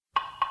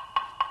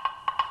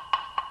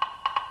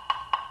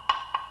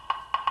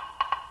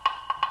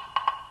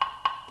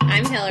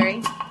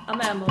Hillary. I'm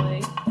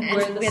Emily. And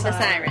we're the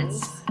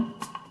Sirens.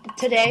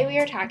 Today we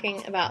are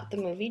talking about the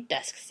movie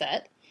Desk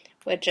Set,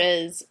 which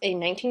is a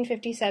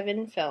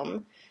 1957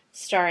 film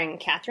starring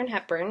Katharine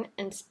Hepburn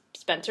and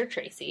Spencer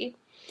Tracy.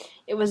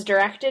 It was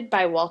directed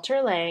by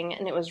Walter Lang,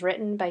 and it was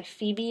written by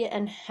Phoebe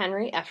and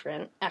Henry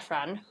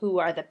Ephron, who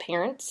are the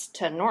parents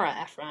to Nora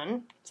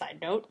Ephron, side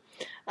note.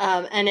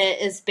 And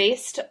it is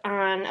based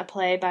on a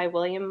play by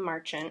William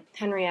Marchant.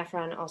 Henry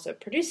Ephron also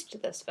produced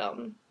this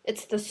film.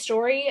 It's the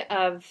story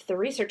of the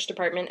research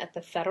department at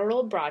the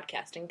Federal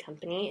Broadcasting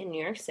Company in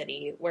New York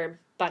City, where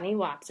Bunny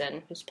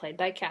Watson, who's played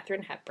by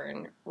Katharine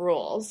Hepburn,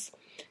 rules,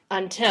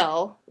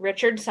 until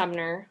Richard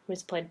Sumner,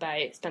 who's played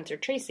by Spencer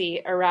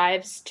Tracy,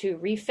 arrives to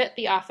refit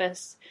the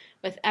office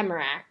with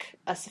Emmerich,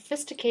 a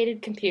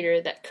sophisticated computer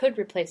that could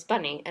replace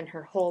Bunny and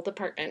her whole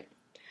department.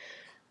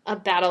 A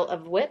battle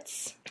of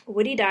wits,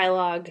 witty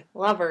dialogue,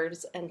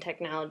 lovers, and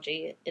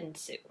technology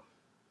ensue.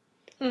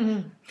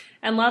 Mm-hmm.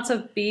 And lots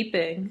of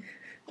beeping.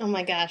 Oh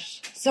my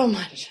gosh, so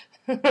much.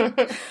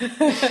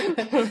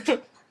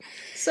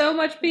 So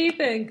much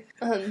beeping.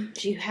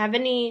 Do you have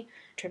any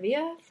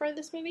trivia for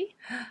this movie?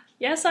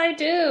 Yes, I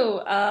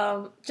do.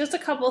 Just a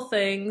couple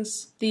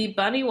things. The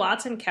Bunny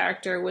Watson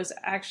character was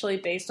actually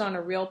based on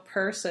a real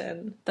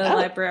person, the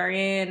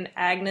librarian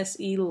Agnes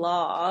E.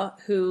 Law,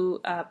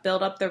 who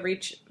built up the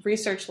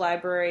research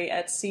library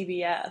at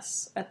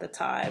CBS at the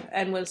time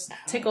and was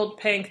tickled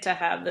pink to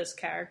have this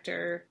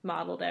character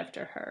modeled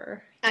after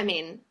her. I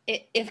mean,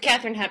 if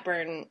Katharine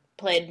Hepburn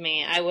played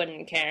me, I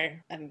wouldn't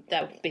care.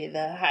 That would be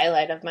the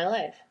highlight of my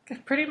life.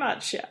 Pretty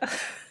much, yeah.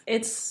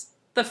 It's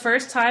the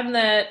first time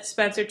that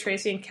Spencer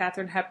Tracy and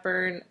Katharine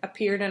Hepburn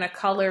appeared in a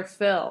color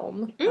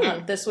film.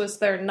 This was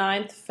their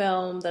 9th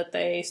film that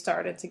they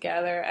started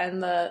together,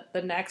 and the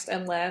next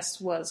and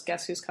last was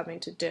Guess Who's Coming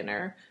to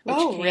Dinner, which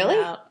came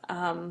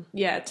out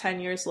 10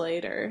 years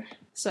later.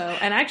 So,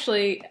 and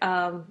actually,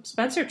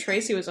 Spencer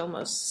Tracy was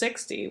almost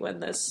 60 when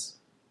this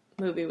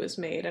movie was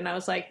made, and I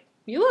was like,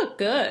 you look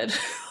good.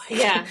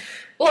 Yeah.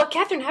 Well,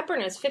 Katharine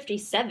Hepburn is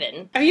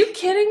 57. Are you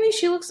kidding me?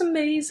 She looks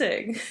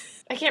amazing.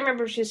 I can't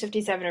remember if she was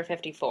 57 or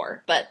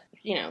 54, but,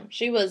 you know,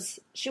 she was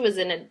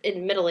in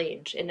middle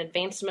age, in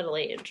advanced middle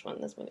age when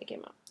this movie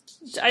came out.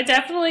 I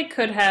definitely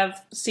could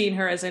have seen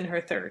her as in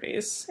her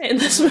 30s in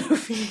this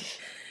movie.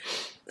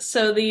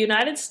 So the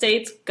United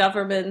States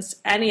government's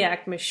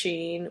ENIAC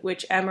machine,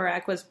 which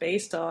Emmerich was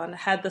based on,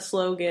 had the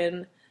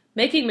slogan,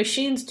 "Making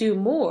machines do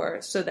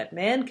more so that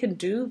man can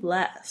do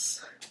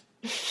less."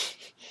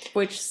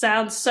 Which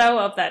sounds so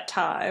of that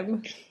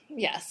time.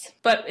 Yes.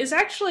 But it's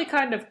actually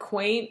kind of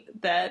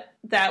quaint that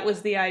that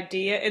was the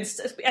idea.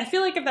 I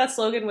feel like if that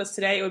slogan was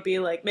today, it would be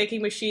like,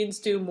 making machines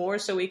do more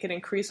so we can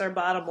increase our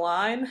bottom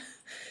line.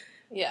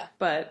 Yeah.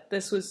 But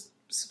this was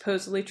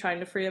supposedly trying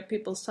to free up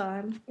people's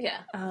time.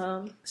 Yeah.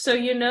 So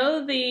you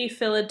know the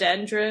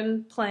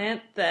philodendron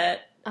plant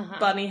that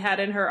Bunny had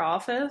in her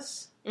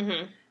office?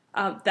 Mm-hmm.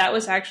 That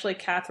was actually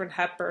Katharine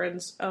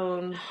Hepburn's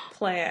own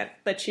plant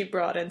that she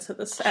brought into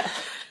the set.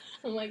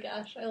 Oh my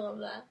gosh, I love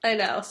that. I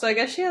know, so I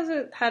guess she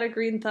hasn't had a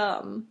green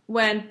thumb.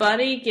 When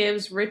Bunny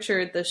gives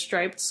Richard the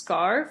striped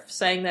scarf,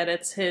 saying that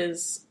it's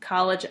his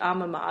college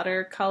alma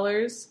mater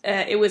colors,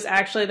 it was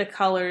actually the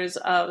colors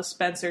of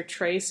Spencer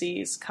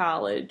Tracy's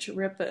college,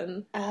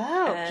 Ripon.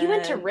 Oh, he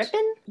went to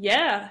Ripon?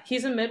 Yeah,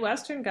 he's a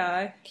Midwestern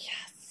guy.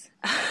 Yes.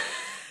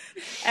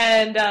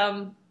 And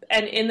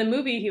in the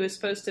movie, he was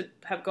supposed to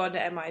have gone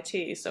to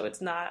MIT, so it's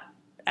not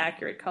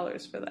accurate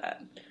colors for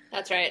that.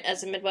 That's right.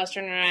 As a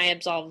Midwesterner, I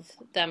absolve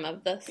them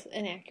of this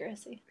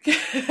inaccuracy.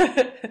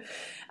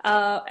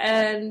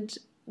 And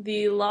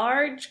the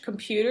large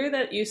computer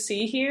that you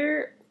see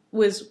here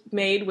was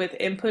made with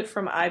input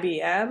from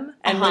IBM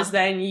and was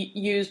then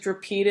used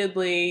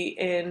repeatedly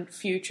in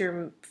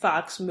future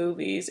Fox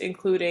movies,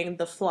 including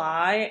The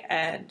Fly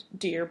and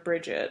Dear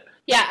Bridget.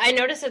 Yeah, I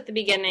noticed at the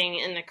beginning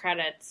in the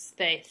credits,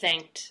 they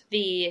thanked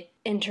the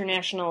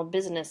International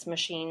Business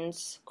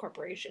Machines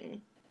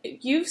Corporation.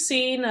 You've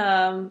seen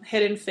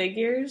Hidden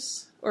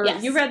Figures? Or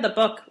yes. You read the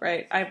book,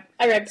 right? I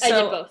did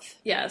both.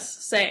 Yes,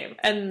 same.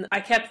 And I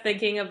kept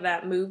thinking of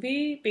that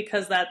movie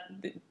because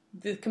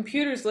the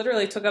computers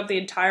literally took up the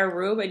entire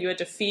room and you had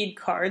to feed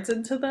cards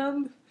into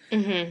them.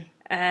 Mm-hmm.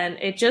 And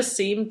it just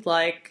seemed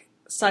like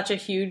such a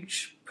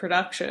huge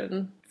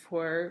production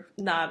for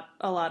not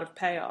a lot of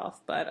payoff.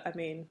 But, I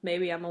mean,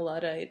 maybe I'm a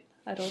Luddite.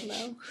 I don't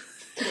know.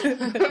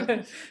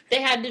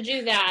 They had to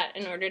do that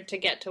in order to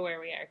get to where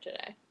we are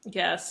today.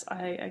 Yes,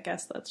 I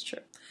guess that's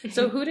true.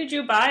 So who did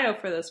you bio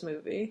for this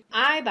movie?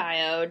 I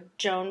bioed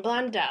Joan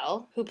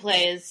Blondell, who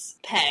plays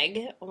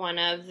Peg, one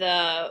of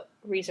the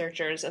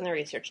researchers in the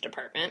research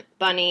department.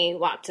 Bunny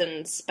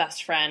Watson's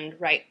best friend,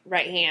 right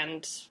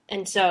hand.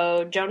 And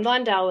so Joan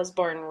Blondell was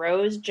born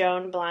Rose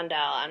Joan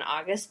Blondell on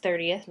August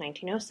 30th,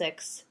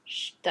 1906.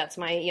 That's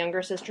my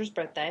younger sister's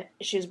birthday.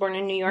 She was born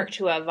in New York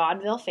to a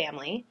vaudeville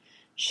family.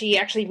 She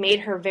actually made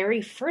her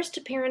very first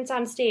appearance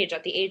on stage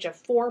at the age of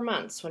 4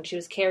 months when she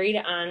was carried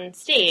on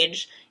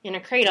stage in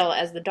a cradle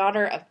as the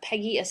daughter of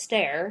Peggy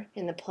Astaire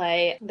in the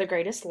play The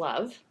Greatest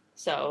Love.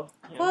 So,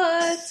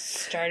 What?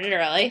 started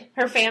early.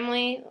 Her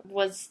family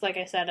was, like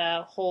I said,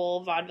 a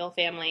whole vaudeville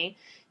family.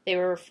 They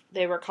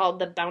were called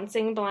the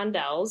Bouncing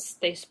Blondells.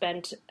 They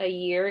spent a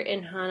year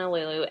in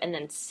Honolulu and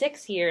then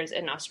 6 years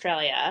in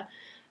Australia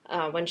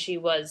while she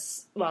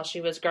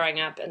was growing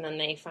up, and then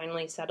they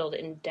finally settled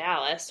in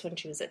Dallas when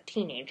she was a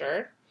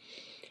teenager.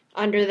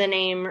 Under the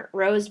name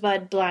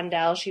Rosebud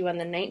Blondell, she won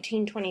the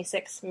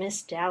 1926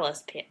 Miss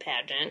Dallas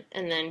pageant,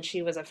 and then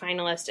she was a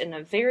finalist in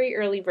a very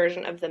early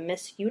version of the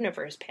Miss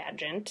Universe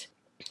pageant.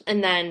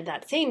 And then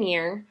that same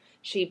year,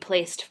 she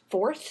placed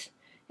 4th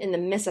in the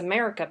Miss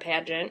America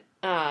pageant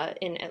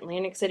in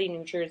Atlantic City,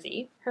 New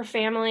Jersey. Her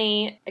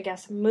family, I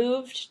guess,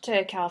 moved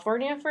to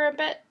California for a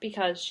bit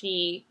because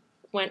she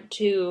went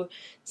to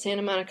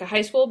Santa Monica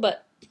High School,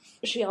 but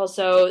she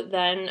also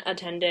then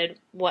attended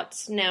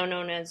what's now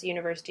known as the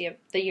University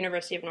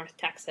of North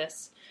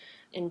Texas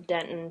in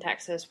Denton,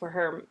 Texas, where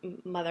her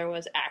mother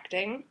was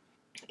acting.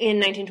 In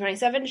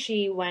 1927,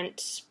 she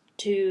went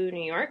to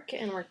New York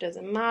and worked as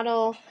a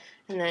model,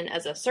 and then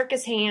as a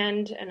circus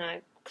hand and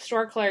a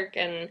store clerk,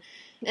 and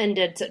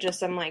did just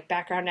some like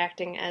background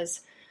acting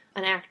as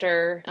an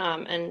actor,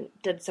 and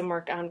did some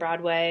work on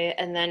Broadway.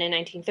 And then in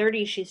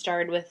 1930, she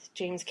starred with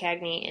James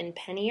Cagney in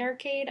Penny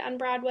Arcade on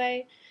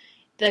Broadway.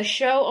 The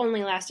show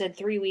only lasted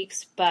 3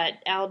 weeks, but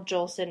Al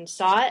Jolson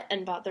saw it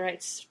and bought the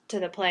rights to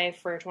the play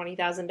for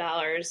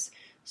 $20,000,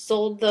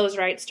 sold those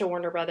rights to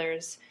Warner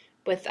Brothers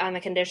on the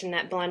condition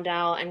that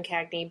Blondell and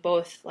Cagney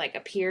both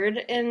appeared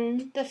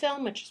in the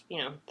film, which,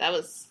 that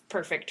was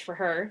perfect for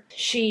her.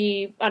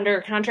 She,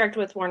 under contract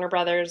with Warner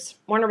Brothers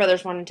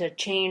wanted to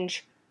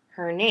change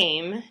her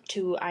name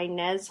to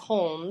Inez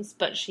Holmes,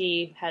 but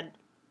she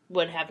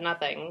would have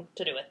nothing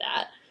to do with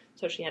that.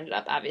 So she ended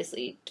up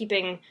obviously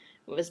keeping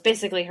what was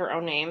basically her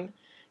own name.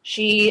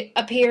 She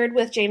appeared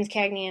with James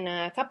Cagney in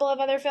a couple of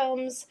other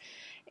films,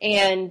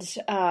 and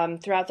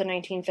throughout the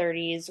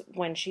 1930s,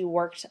 when she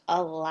worked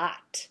a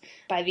lot.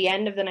 By the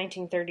end of the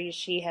 1930s,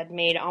 she had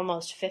made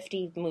almost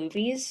 50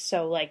 movies,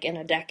 so in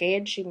a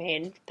decade, she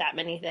made that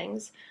many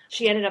things.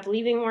 She ended up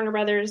leaving Warner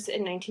Brothers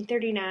in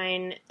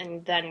 1939,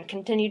 and then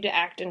continued to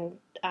act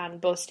on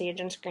both stage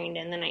and screen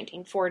in the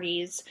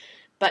 1940s,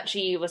 but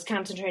she was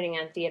concentrating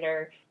on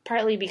theater,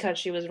 partly because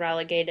she was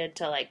relegated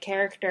to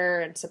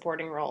character and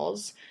supporting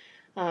roles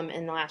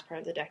in the last part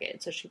of the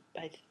decade. So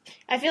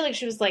I feel like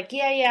she was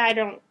yeah, I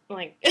don't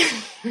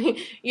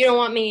you don't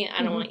want me,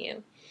 I don't want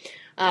you.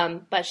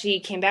 But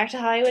she came back to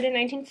Hollywood in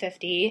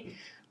 1950,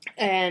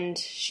 and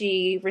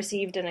she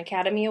received an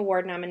Academy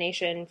Award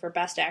nomination for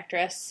Best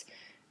Actress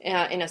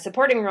in a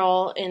supporting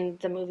role in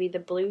the movie The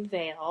Blue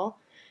Veil,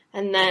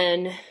 and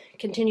then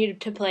continued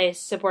to play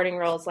supporting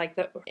roles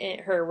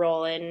her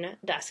role in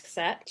Desk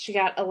Set. She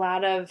got a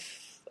lot of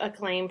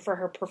acclaim for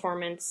her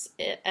performance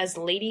as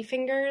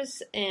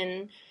Ladyfingers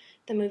in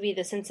the movie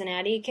The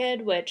Cincinnati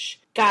Kid, which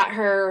got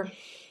her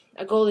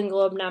a Golden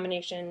Globe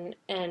nomination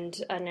and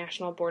a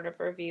National Board of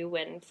Review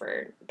win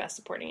for Best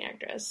Supporting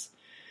Actress.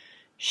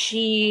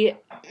 She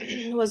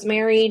was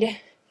married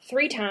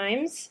 3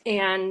 times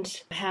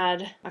and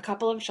had a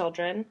couple of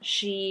children.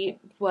 She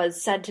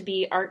was said to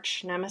be the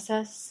arch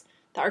nemesis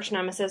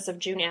of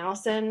June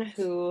Allison,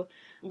 who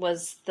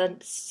was the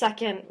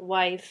second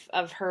wife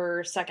of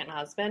her second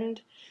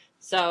husband.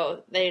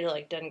 So they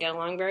didn't get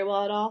along very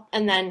well at all.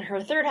 And then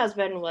her third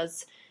husband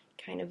was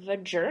kind of a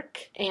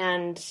jerk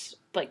and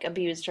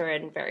abused her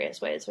in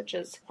various ways, which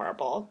is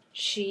horrible.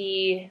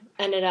 She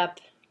ended up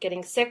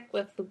getting sick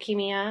with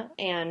leukemia,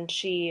 and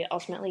she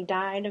ultimately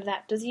died of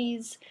that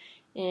disease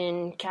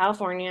in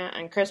California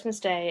on Christmas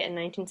Day in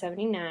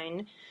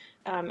 1979,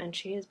 and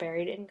she is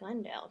buried in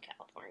Glendale,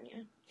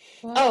 California.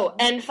 Wow. Oh,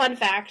 and fun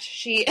fact,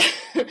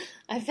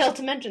 I failed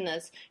to mention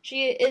this,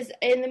 she is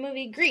in the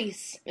movie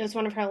Grease. It was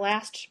one of her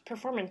last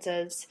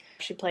performances.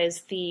 She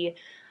plays the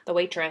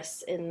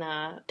waitress in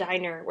the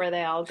diner where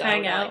they all go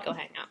hang out.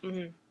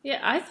 Mm-hmm. Yeah,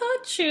 I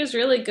thought she was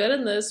really good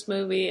in this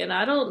movie, and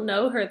I don't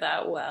know her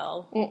that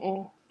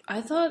well.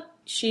 I thought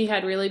she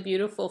had really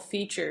beautiful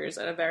features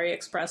and a very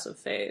expressive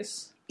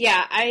face.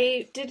 Yeah,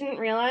 I didn't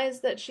realize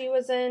that she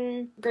was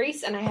in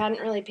Grease, and I hadn't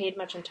really paid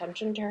much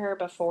attention to her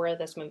before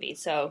this movie.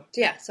 So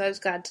I was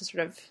glad to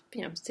sort of,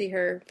 see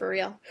her for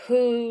real.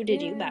 Who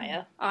did you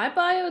bio? I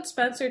bioed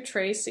Spencer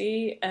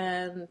Tracy,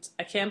 and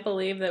I can't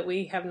believe that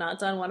we have not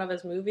done one of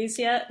his movies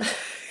yet,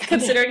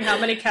 considering how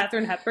many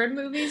Katharine Hepburn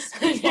movies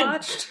we've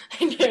watched.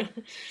 I know.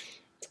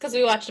 It's because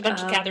we watched a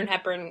bunch of Katharine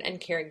Hepburn and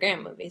Cary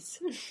Grant movies.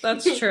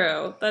 That's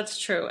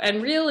true.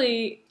 And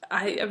really,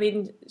 I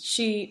mean,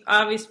 she,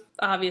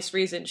 obvious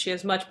reason, she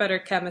has much better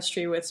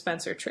chemistry with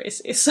Spencer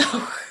Tracy, so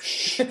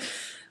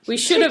we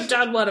should have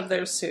done one of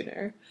those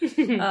sooner.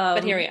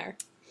 But here we are.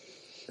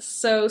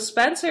 So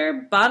Spencer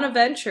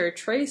Bonaventure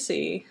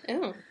Tracy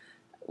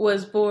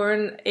was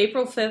born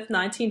April 5th,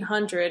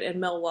 1900 in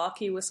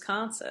Milwaukee,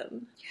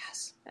 Wisconsin.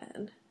 Yes.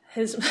 And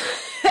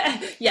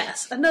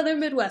yes, another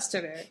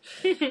Midwesterner.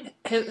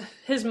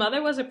 His mother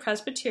was a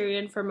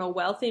Presbyterian from a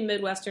wealthy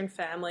Midwestern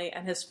family,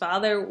 and his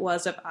father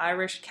was of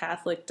Irish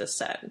Catholic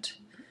descent.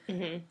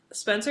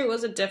 Spencer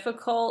was a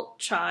difficult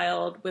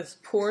child with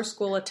poor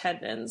school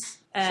attendance,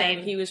 and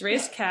he was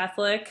raised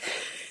Catholic.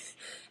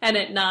 And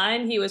at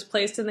 9, he was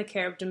placed in the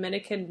care of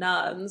Dominican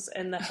nuns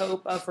in the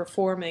hope of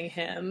reforming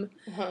him.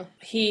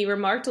 He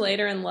remarked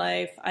later in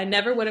life, "I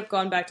never would have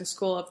gone back to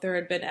school if there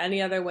had been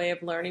any other way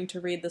of learning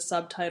to read the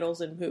subtitles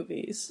in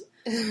movies."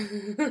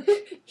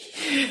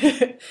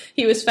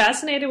 He was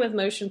fascinated with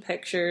motion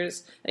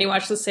pictures, and he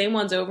watched the same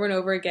ones over and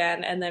over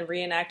again and then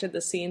reenacted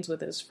the scenes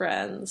with his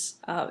friends.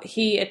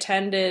 He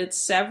attended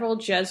several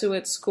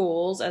Jesuit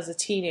schools as a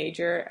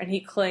teenager, and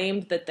he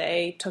claimed that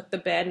they took the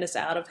badness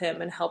out of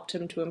him and helped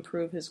him to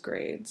improve his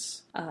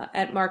grades.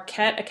 At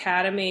Marquette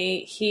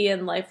Academy, he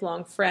and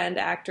lifelong friend,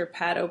 actor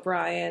Pat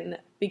O'Brien,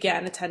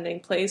 began attending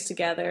plays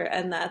together,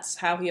 and that's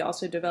how he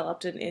also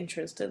developed an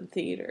interest in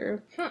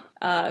theater.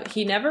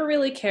 He never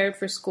really cared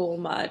for school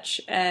much,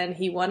 and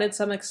he wanted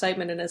some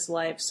excitement in his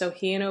life, so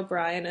he and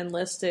O'Brien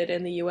enlisted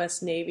in the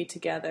U.S. Navy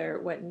together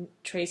when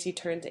Tracy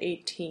turned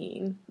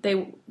 18.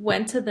 They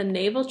went to the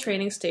Naval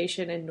Training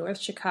Station in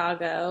North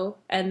Chicago,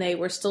 and they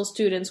were still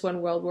students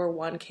when World War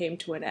I came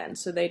to an end,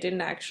 so they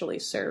didn't actually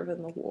serve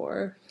in the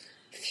war.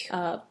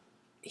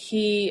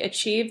 He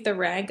achieved the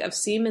rank of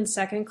Seaman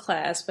Second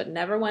Class, but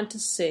never went to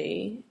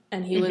sea,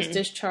 and he was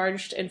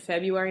discharged in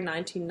February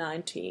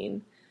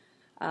 1919.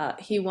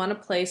 He won a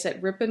place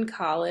at Ripon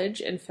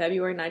College in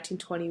February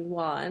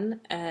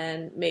 1921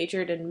 and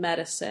majored in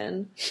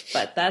medicine,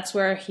 but that's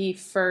where he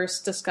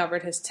first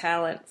discovered his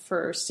talent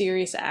for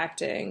serious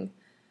acting,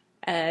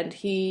 and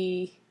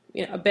he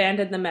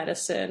abandoned the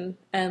medicine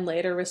and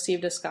later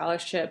received a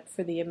scholarship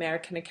for the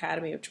American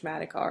Academy of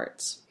Dramatic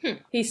Arts.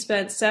 He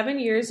spent 7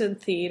 years in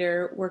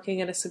theater, working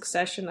in a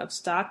succession of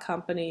stock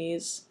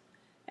companies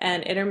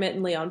and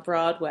intermittently on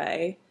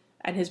Broadway,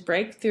 and his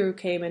breakthrough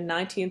came in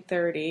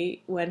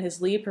 1930 when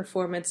his lead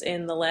performance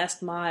in The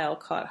Last Mile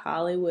caught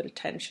Hollywood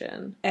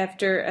attention.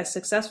 After a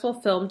successful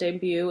film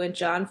debut in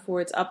John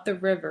Ford's Up the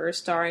River,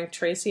 starring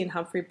Tracy and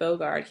Humphrey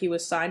Bogart, he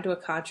was signed to a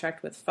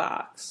contract with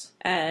Fox.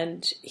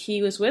 And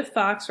he was with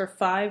Fox for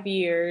 5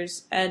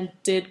 years and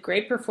did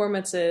great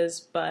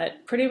performances,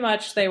 but pretty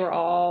much they were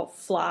all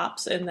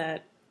flops in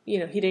that, he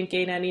didn't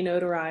gain any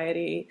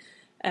notoriety,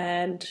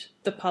 and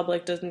the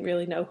public doesn't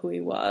really know who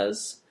he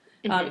was.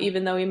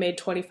 Even though he made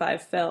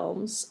 25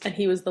 films, and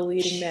he was the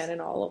leading man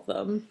in all of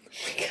them.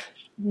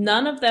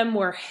 None of them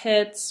were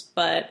hits,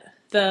 but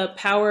The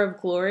Power of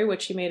Glory,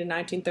 which he made in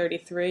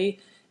 1933,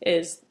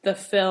 is the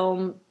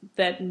film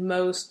that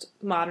most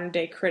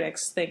modern-day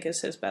critics think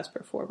is his best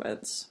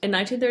performance. In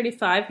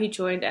 1935, he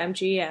joined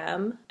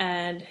MGM,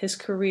 and his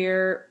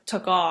career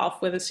took off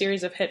with a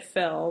series of hit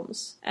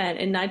films. And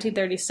in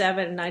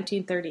 1937 and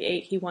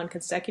 1938, he won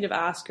consecutive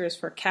Oscars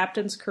for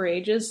Captains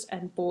Courageous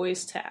and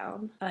Boys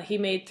Town. He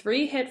made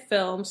 3 hit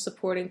films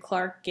supporting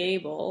Clark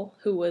Gable,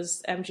 who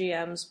was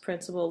MGM's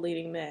principal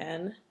leading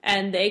man,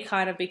 and they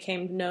kind of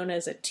became known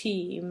as a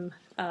team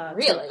to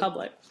the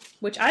public.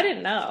 Which I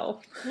didn't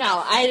know.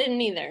 No, I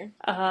didn't either.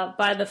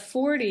 By the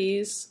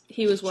 40s,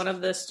 he was one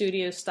of the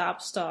studio's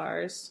top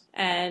stars.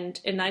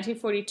 And in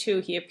 1942,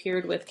 he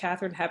appeared with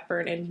Katharine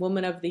Hepburn in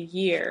Woman of the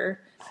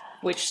Year,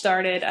 which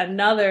started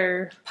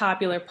another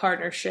popular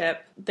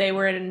partnership. They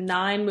were in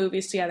 9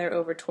 movies together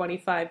over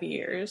 25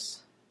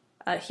 years.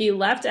 He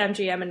left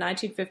MGM in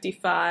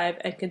 1955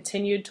 and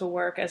continued to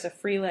work as a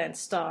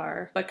freelance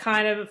star, but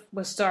kind of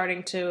was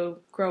starting to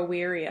grow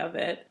weary of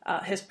it.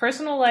 His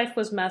personal life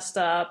was messed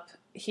up.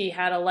 He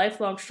had a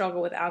lifelong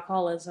struggle with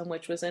alcoholism,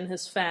 which was in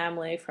his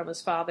family from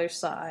his father's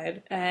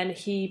side, and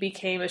he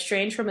became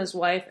estranged from his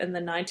wife in the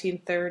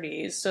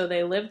 1930s, so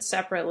they lived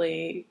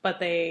separately, but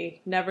they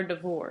never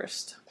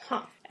divorced.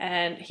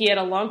 And he had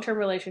a long-term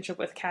relationship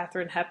with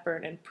Katharine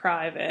Hepburn in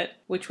private,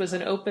 which was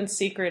an open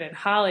secret in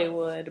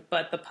Hollywood,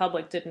 but the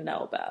public didn't know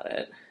about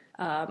it.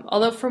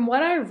 Although from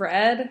what I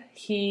read,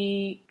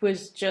 he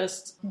was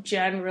just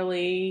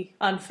generally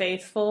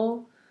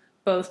unfaithful,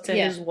 both to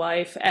his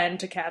wife and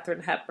to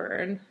Katharine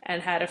Hepburn,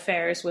 and had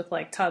affairs with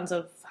tons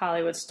of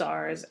Hollywood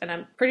stars. And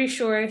I'm pretty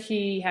sure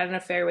he had an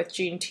affair with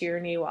Gene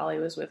Tierney while he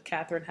was with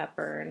Katharine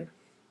Hepburn.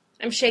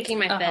 I'm shaking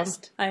my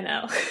fist. I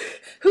know.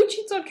 Who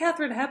cheats on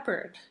Katharine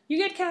Hepburn? You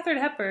get Katharine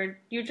Hepburn,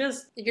 you're done.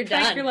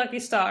 Your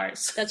lucky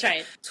stars. That's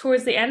right.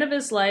 Towards the end of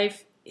his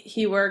life,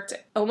 he worked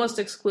almost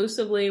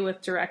exclusively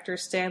with director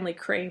Stanley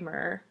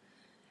Kramer,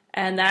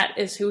 and that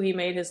is who he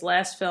made his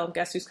last film,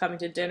 Guess Who's Coming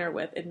to Dinner,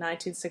 with in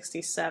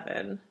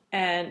 1967.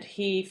 And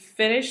he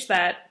finished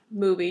that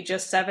movie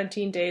just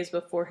 17 days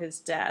before his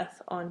death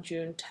on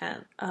June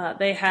 10th.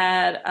 They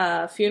had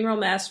a funeral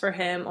mass for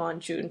him on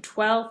June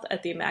 12th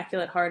at the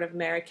Immaculate Heart of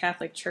Mary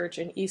Catholic Church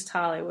in East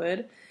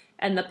Hollywood.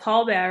 And the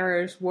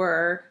pallbearers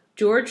were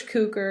George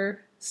Cukor,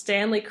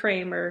 Stanley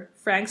Kramer,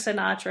 Frank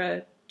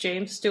Sinatra,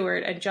 James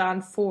Stewart, and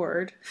John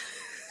Ford.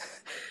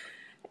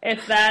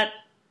 If that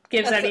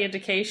gives any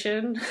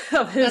indication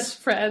of his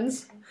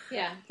friends.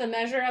 Yeah, the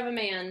measure of a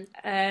man.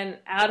 And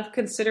out of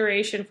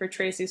consideration for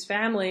Tracy's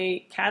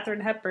family,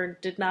 Katharine Hepburn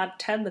did not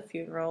attend the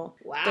funeral.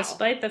 Wow.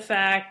 Despite the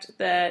fact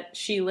that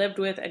she lived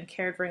with and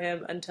cared for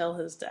him until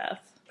his death.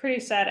 Pretty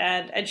sad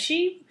end. And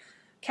she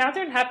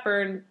Katharine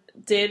Hepburn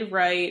did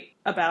write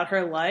about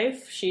her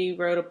life. She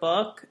wrote a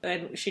book,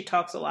 and she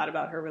talks a lot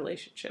about her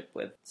relationship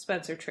with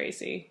Spencer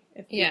Tracy,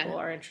 if people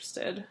are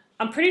interested.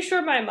 I'm pretty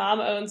sure my mom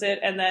owns it,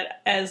 and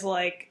that as,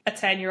 like, a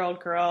 10-year-old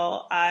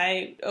girl,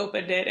 I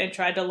opened it and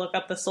tried to look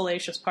up the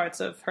salacious parts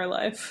of her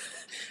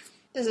life.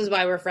 This is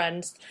why we're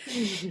friends.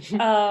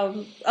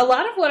 A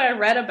lot of what I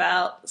read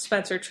about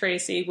Spencer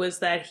Tracy was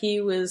that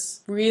he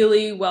was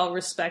really well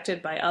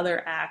respected by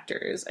other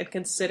actors and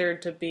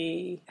considered to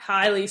be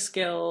highly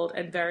skilled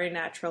and very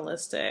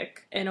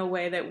naturalistic in a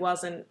way that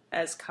wasn't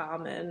as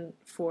common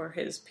for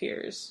his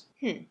peers.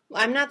 Well,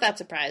 I'm not that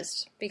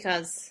surprised,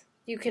 because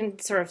you can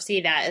sort of see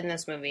that in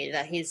this movie,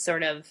 that he's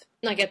sort of,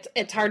 like,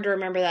 it's hard to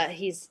remember that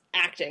he's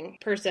acting.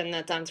 Person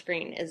that's on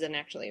screen isn't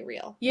actually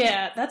real.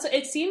 Yeah,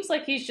 it seems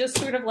like he's just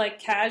sort of, like,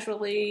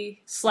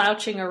 casually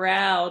slouching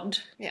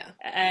around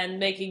and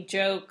making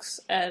jokes,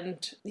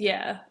 and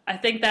I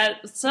think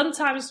that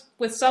sometimes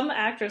with some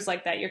actors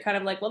like that, you're kind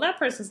of like, well, that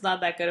person's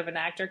not that good of an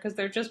actor because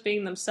they're just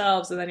being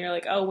themselves, and then you're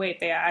like, oh, wait,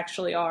 they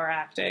actually are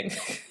acting.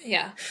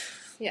 Yeah.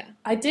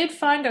 I did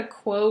find a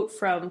quote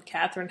from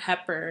Katharine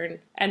Hepburn,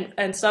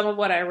 and some of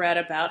what I read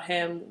about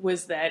him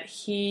was that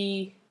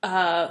he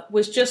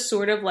was just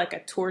sort of like a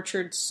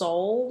tortured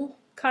soul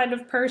kind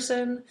of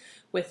person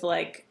with,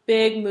 like,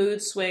 big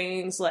mood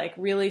swings, like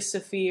really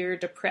severe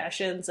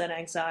depressions and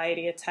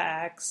anxiety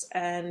attacks,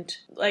 and,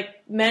 like,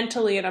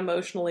 mentally and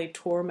emotionally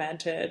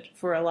tormented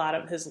for a lot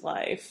of his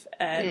life.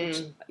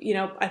 And, you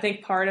know, I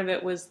think part of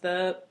it was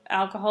the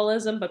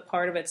alcoholism, but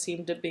part of it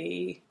seemed to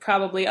be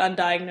probably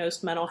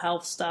undiagnosed mental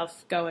health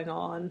stuff going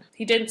on.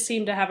 He didn't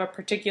seem to have a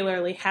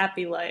particularly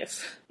happy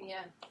life.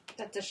 Yeah,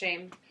 that's a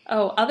shame.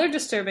 Oh, other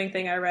disturbing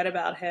thing I read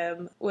about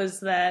him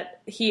was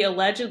that he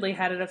allegedly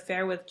had an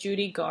affair with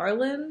Judy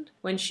Garland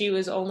when she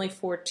was only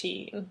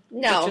 14.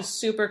 No. Which is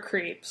super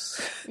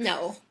creeps.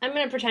 No. I'm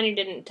going to pretend you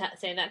didn't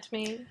say that to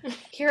me.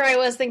 Here I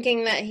was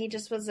thinking that he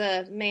just was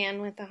a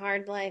man with a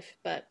hard life,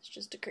 but it's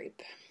just a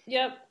creep.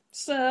 Yep.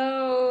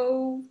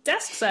 So,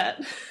 Desk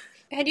Set.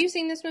 Had you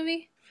seen this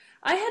movie?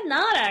 I had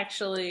not,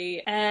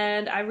 actually,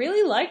 and I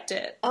really liked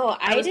it. Oh,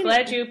 I was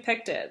glad you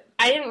picked it.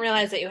 I didn't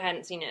realize that you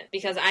hadn't seen it,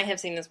 because I have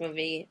seen this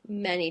movie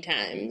many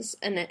times,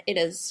 and it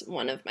is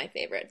one of my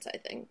favorites, I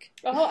think.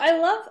 Oh, I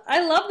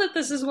love that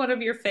this is one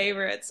of your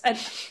favorites. And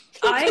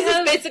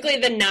it's basically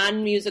the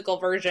non-musical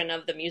version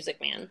of The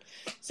Music Man.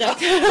 So...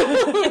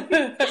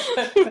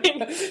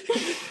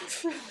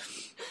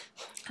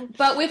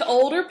 But with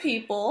older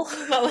people.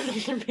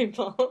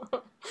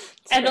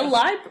 And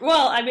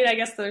well, I mean, I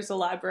guess there's a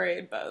library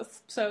in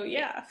both. So,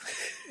 yeah.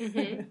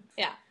 Mm-hmm.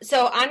 Yeah.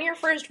 So, on your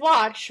first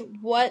watch,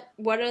 what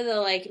are the,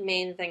 like,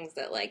 main things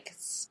that, like,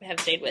 have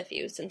stayed with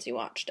you since you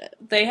watched it?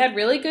 They had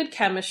really good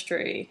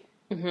chemistry.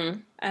 Mm-hmm.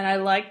 And I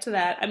liked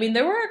that. I mean,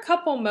 there were a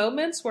couple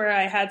moments where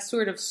I had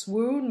sort of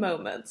swoon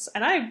moments.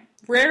 And I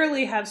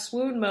rarely have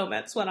swoon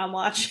moments when I'm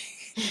watching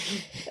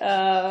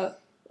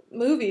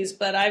movies,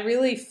 but I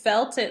really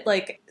felt it.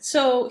 Like,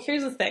 so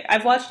here's the thing.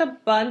 I've watched a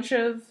bunch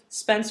of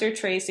Spencer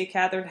Tracy,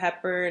 Katharine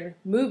Hepburn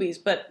movies,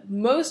 but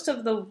most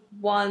of the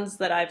ones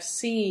that I've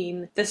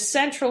seen, the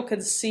central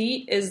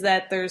conceit is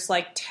that there's,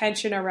 like,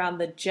 tension around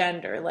the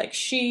gender. Like,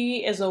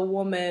 she is a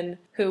woman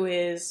who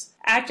is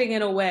acting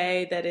in a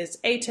way that is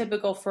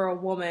atypical for a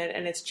woman,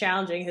 and it's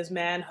challenging his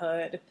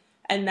manhood.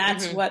 And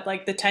that's what,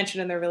 like, the tension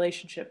in their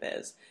relationship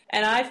is.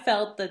 And I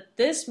felt that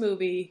this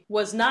movie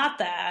was not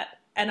that,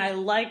 and I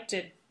liked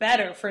it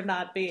better for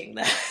not being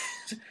that.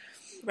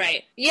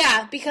 Right.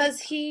 Yeah, because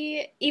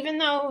he, even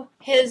though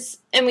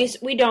and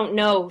we don't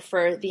know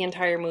for the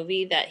entire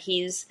movie that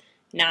he's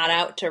not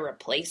out to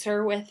replace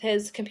her with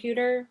his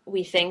computer.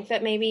 We think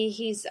that maybe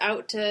he's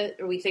out to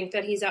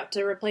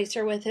replace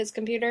her with his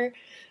computer.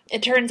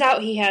 It turns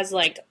out he has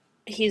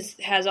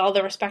has all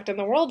the respect in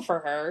the world for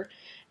her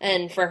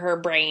and for her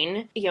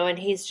brain, you know, and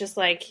he's just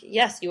like,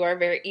 yes, you are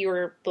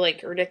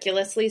like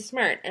ridiculously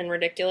smart and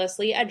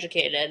ridiculously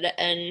educated,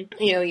 and,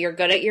 you know, you're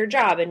good at your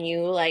job, and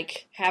you,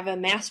 like, have a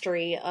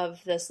mastery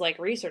of this, like,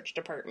 research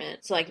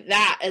department. So, like,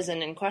 that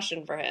isn't in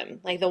question for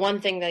him. Like, the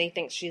one thing that he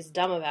thinks she's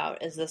dumb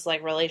about is this,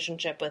 like,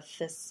 relationship with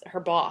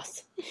her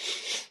boss.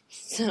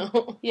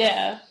 So.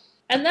 Yeah.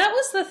 And that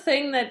was the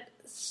thing that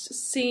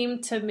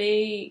seemed to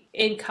me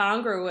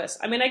incongruous.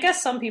 I mean, I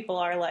guess some people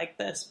are like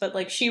this, but,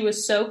 like, she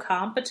was so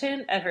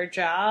competent at her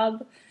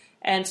job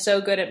and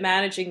so good at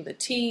managing the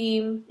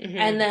team. Mm-hmm.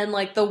 And then,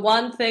 like, the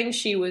one thing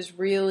she was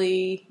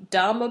really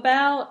dumb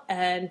about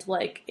and,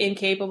 like,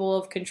 incapable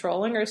of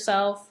controlling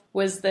herself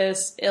was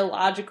this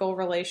illogical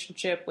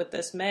relationship with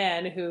this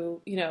man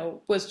who, you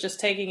know, was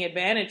just taking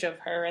advantage of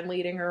her and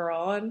leading her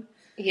on.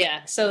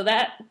 Yeah. So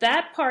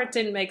that part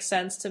didn't make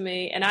sense to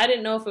me, and I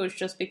didn't know if it was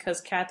just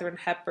because Katharine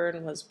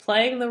Hepburn was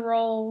playing the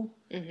role.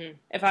 Mm-hmm.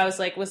 If I was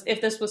like,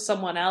 if this was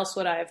someone else,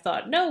 would I have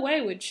thought, no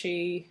way would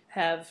she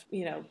have,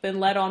 you know,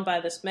 been led on by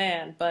this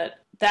man? But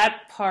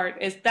that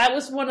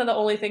was one of the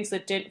only things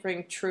that didn't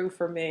ring true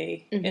for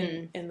me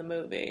in the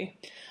movie.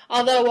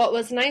 Although what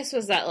was nice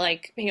was that,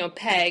 like, you know,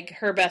 Peg,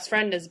 her best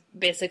friend, is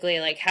basically,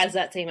 like, has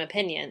that same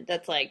opinion.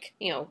 That's like,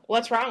 you know,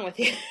 what's wrong with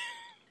you?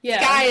 Yeah.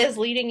 This guy is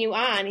leading you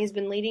on. He's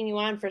been leading you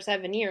on for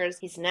 7 years.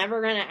 He's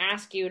never going to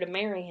ask you to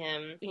marry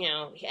him, you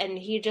know, and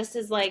he just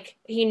is like,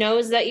 he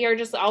knows that you're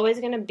just always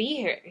going to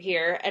be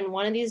here, and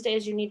one of these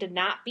days you need to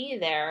not be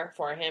there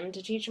for him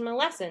to teach him a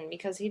lesson,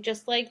 because he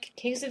just, like,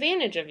 takes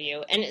advantage of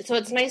you. And so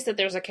it's nice that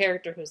there's a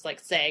character who's, like,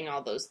 saying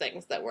all those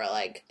things that we're,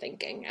 like,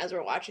 thinking as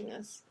we're watching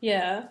this.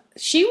 Yeah.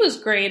 She was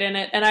great in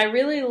it, and I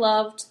really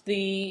loved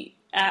the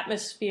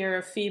atmosphere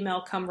of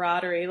female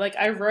camaraderie. Like,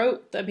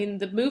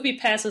 the movie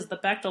passes the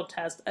Bechdel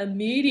test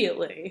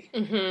immediately.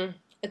 Mm-hmm.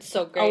 It's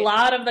so great. A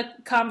lot of the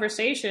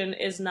conversation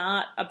is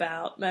not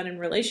about men in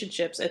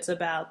relationships. It's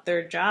about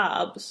their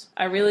jobs.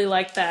 I really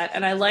like that.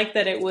 And I like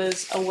that it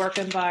was a work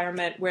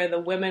environment where the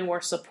women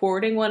were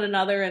supporting one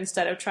another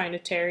instead of trying to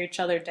tear each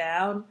other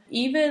down.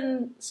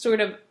 Even sort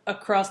of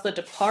across the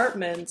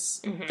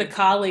departments, the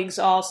colleagues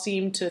all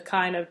seem to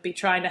kind of be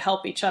trying to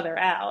help each other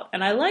out.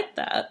 And I like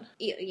that.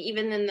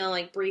 Even in the,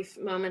 like, brief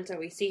moments that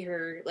we see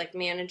her, like,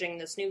 managing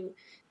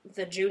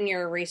the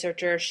junior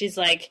researcher, she's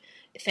like,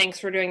 thanks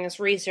for doing this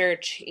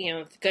research, you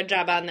know, good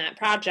job on that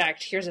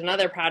project. Here's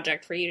another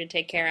project for you to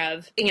take care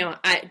of. You know,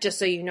 just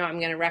so you know, I'm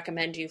going to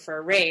recommend you for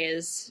a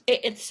raise.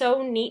 It's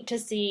so neat to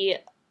see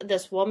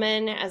this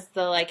woman as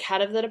the, like,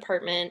 head of the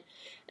department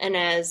and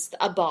as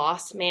a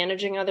boss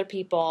managing other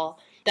people,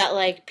 that,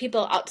 like,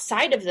 people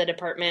outside of the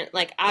department,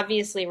 like,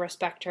 obviously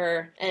respect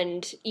her,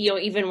 and, you know,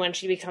 even when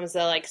she becomes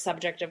the, like,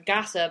 subject of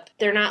gossip,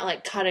 they're not,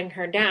 like, cutting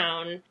her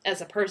down as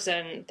a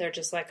person. They're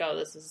just like, oh,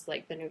 this is,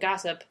 like, the new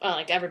gossip.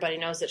 Like, everybody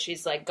knows that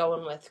she's, like,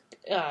 going with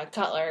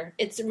Cutler.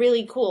 It's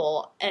really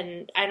cool,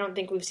 and I don't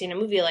think we've seen a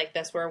movie like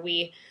this where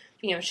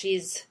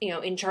she's, you know,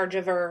 in charge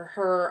of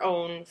her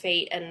own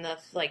fate and the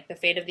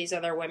fate of these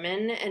other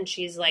women, and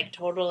she's, like,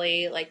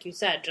 totally, like you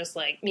said, just,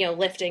 like, you know,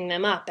 lifting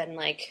them up, and,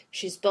 like,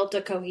 she's built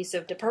a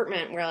cohesive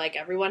department where, like,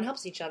 everyone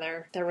helps each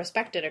other. They're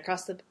respected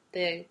across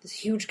this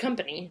huge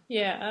company.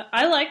 Yeah,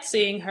 I liked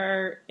seeing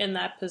her in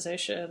that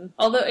position.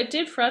 Although it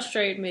did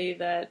frustrate me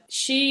that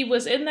she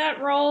was in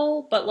that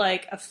role, but,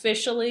 like,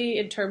 officially,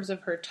 in terms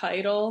of her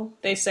title,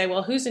 they say,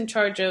 well, who's in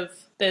charge of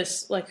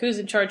this, like, who's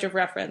in charge of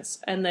reference?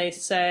 And they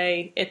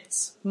say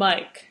it's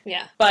Mike.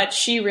 Yeah. But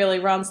she really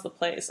runs the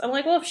place. I'm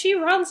like, well, if she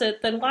runs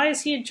it, then why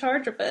is he in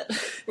charge of it?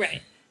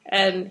 Right.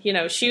 And, you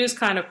know, she was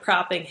kind of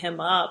propping him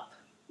up.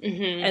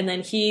 Mm-hmm. And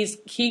then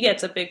he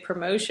gets a big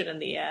promotion in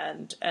the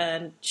end,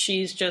 and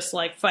she's just,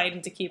 like,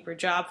 fighting to keep her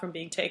job from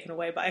being taken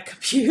away by a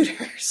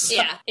computer. So.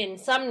 Yeah. In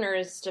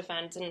Sumner's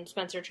defense, and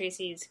Spencer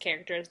Tracy's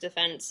character's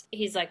defense,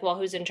 he's like, well,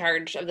 who's in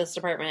charge of this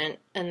department?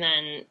 And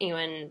then, you know,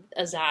 in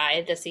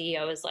Azai, the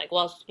CEO, is like,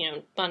 well, you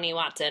know, Bunny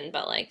Watson,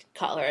 but, like,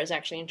 Cutler is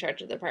actually in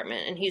charge of the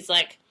department. And he's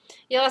like,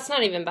 yeah, let's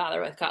not even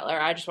bother with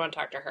Cutler. I just want to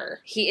talk to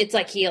her. It's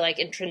like he, like,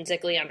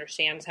 intrinsically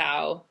understands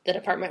how the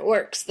department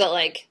works. That,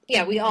 like,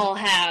 yeah, we all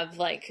have,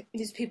 like,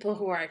 these people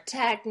who are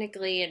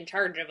technically in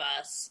charge of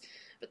us,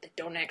 but they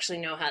don't actually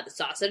know how the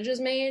sausage is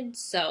made.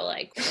 So,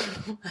 like,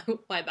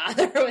 why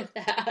bother with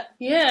that?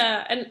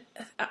 Yeah, and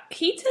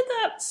he did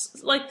that,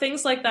 like,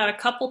 things like that a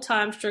couple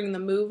times during the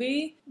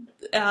movie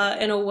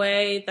in a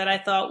way that I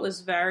thought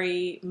was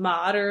very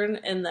modern,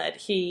 in that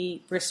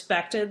he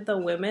respected the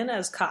women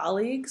as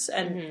colleagues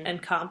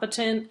and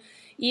competent.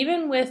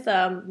 Even with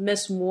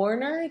Miss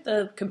Warner,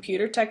 the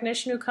computer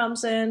technician who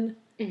comes in,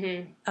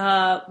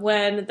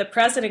 when the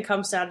president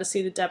comes down to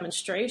see the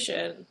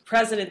demonstration, the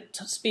president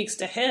speaks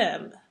to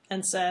him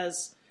and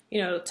says,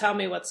 you know, tell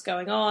me what's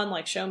going on,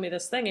 like, show me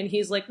this thing. And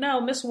he's like,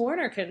 no, Miss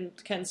Warner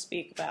can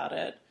speak about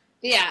it.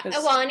 Yeah,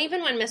 well, and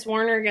even when Miss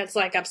Warner gets,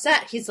 like,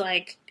 upset, he's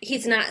like,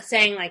 he's not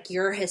saying, like,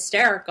 you're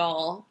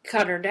hysterical,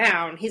 cut her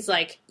down. He's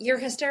like, you're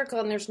hysterical,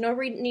 and there's no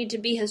need to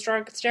be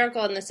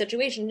hysterical in this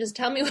situation. Just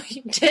tell me what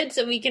you did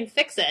so we can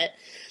fix it.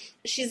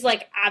 She's,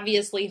 like,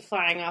 obviously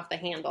flying off the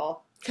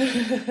handle.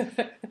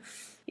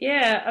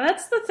 Yeah,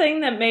 that's the thing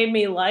that made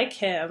me like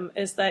him,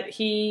 is that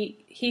he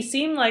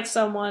seemed like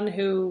someone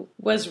who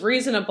was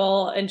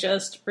reasonable and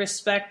just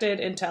respected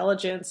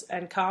intelligence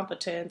and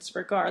competence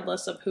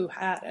regardless of who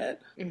had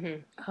it.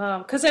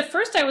 Because at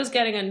first I was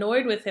getting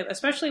annoyed with him,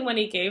 especially when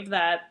he gave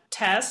that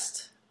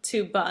test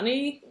to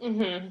Bunny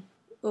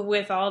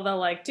with all the,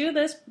 like, do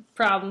this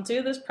problem.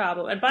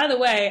 And by the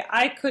way,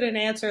 I couldn't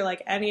answer,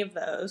 like, any of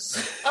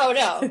those. Oh,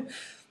 no.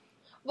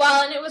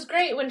 Well, and it was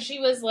great when she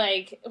was,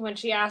 like, when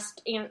she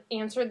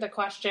answered the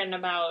question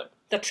about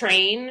the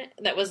train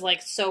that was,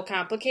 like, so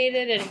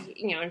complicated, and,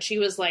 you know, and she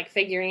was, like,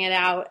 figuring it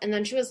out, and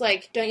then she was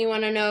like, don't you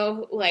want to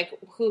know, like,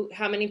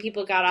 how many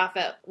people got off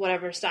at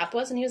whatever stop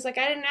was? And he was like,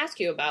 I didn't ask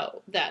you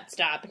about that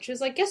stop. And she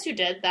was like, yes, you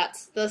did.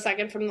 That's the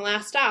second from the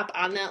last stop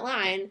on that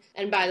line,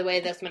 and by the way,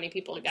 this many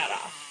people got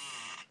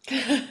off.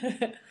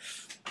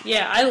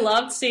 Yeah, I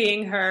loved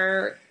seeing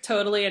her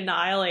totally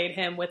annihilate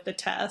him with the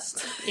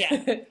test.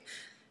 Yeah.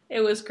 It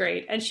was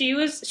great. And she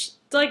was,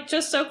 like,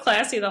 just so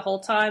classy the whole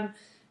time.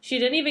 She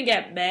didn't even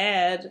get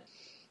mad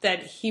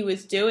that he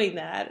was doing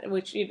that,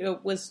 which, you know,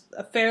 was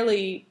a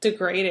fairly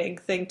degrading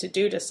thing to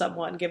do to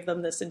someone, give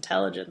them this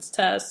intelligence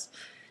test.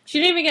 She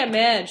didn't even get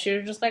mad. She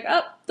was just like,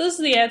 oh, this is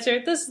the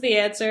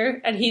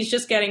answer. And he's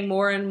just getting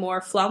more and more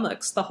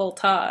flummoxed the whole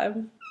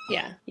time.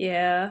 Yeah.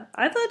 Yeah.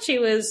 I thought she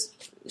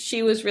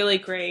was really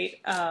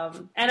great.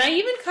 And I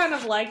even kind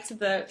of liked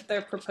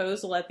their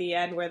proposal at the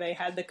end where they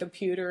had the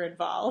computer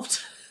involved.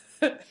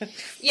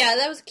 Yeah,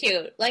 that was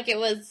cute. Like, it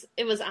was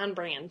on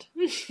brand.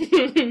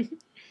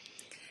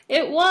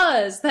 It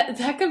was.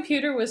 That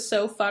computer was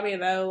so funny,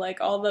 though.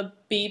 Like, all the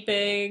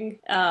beeping,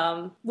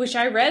 which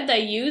I read they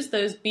used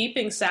those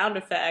beeping sound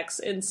effects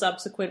in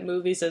subsequent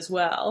movies as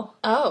well.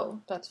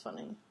 Oh, that's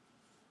funny.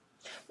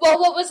 Well,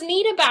 what was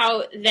neat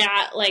about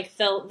that, like,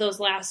 those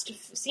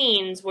last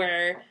scenes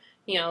where,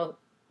 you know,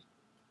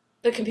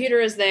 the computer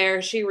is there,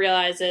 she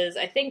realizes,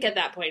 I think at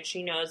that point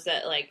she knows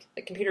that, like,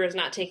 the computer is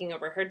not taking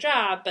over her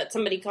job, but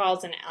somebody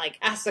calls and, like,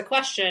 asks a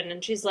question,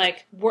 and she's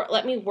like,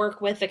 let me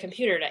work with the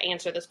computer to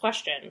answer this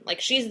question.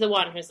 Like, she's the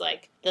one who's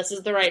like, this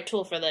is the right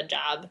tool for the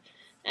job,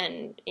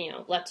 and, you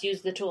know, let's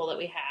use the tool that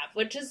we have,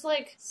 which is,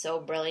 like, so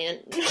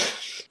brilliant.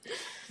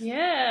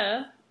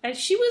 Yeah. And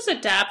she was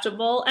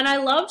adaptable, and I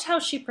loved how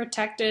she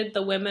protected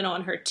the women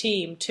on her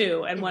team,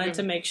 too, and wanted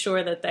to make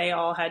sure that they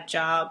all had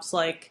jobs.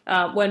 Like,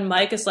 when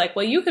Mike is like,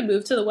 well, you can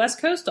move to the West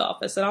Coast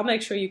office, and I'll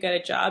make sure you get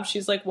a job.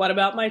 She's like, what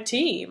about my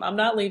team? I'm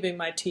not leaving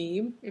my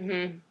team.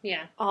 Mm-hmm.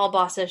 Yeah. All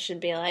bosses should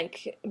be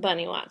like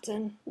Bunny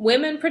Watson.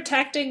 Women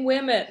protecting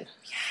women.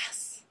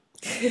 Yes.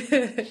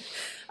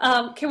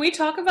 Can we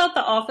talk about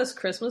the office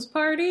Christmas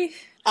party?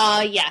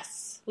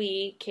 Yes.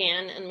 We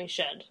can and we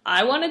should.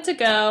 I wanted to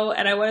go,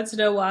 and I wanted to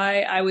know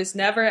why I was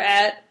never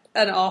at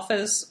an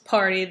office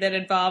party that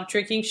involved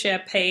drinking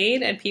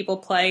champagne and people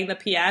playing the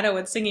piano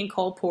and singing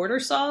Cole Porter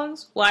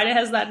songs. Why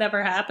has that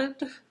never happened?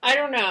 I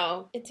don't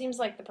know. It seems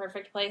like the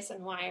perfect place,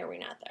 and why are we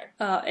not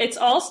there? It's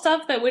all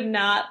stuff that would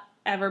not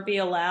ever be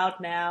allowed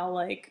now,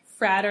 like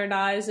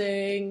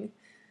fraternizing,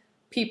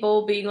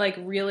 people being, like,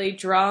 really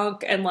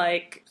drunk and,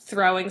 like,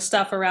 throwing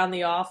stuff around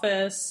the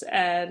office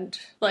and,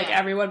 like,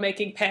 everyone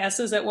making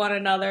passes at one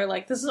another.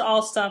 Like, this is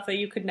all stuff that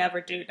you could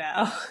never do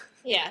now.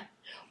 Yeah.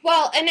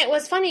 Well, and it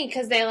was funny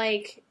because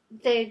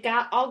they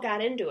all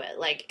got into it,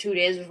 like, 2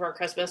 days before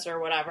Christmas or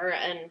whatever,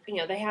 and, you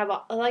know, they have,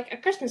 a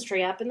Christmas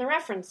tree up in the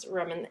reference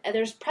room, and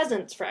there's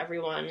presents for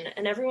everyone,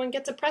 and everyone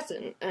gets a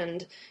present,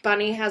 and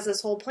Bunny has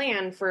this whole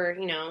plan for,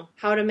 you know,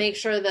 how to make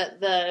sure that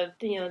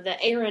the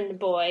errand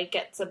boy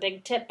gets a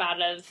big tip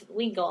out of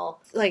legal.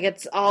 Like,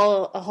 it's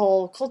all a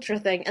whole culture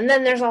thing. And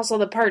then there's also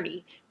the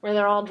party, where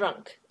they're all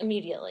drunk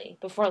immediately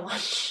before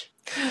lunch.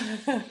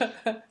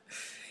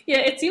 Yeah,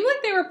 it seemed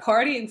like they were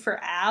partying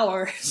for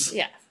hours.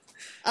 Yeah.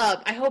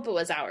 I hope it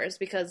was ours,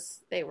 because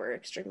they were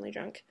extremely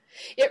drunk.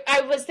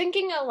 I was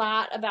thinking a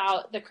lot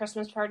about the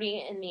Christmas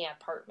party in the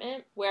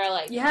apartment, where,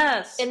 like...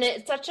 Yes. And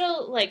it's such a,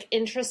 like,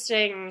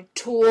 interesting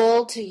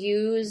tool to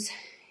use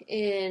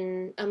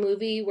in a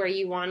movie where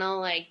you want to,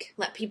 like,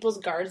 let people's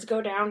guards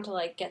go down to,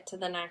 like, get to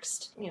the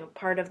next, you know,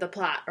 part of the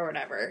plot or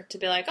whatever. To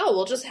be like, oh,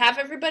 we'll just have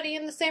everybody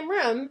in the same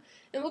room,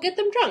 and we'll get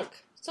them drunk.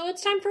 So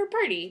it's time for a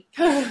party.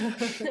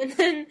 And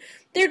then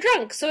they're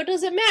drunk, so it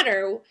doesn't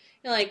matter,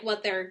 you know, like,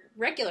 what their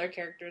regular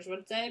characters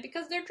would say,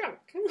 because they're drunk.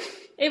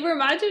 It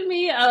reminded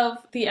me of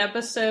the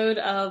episode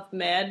of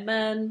Mad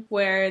Men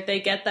where they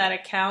get that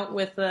account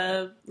with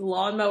the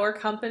lawnmower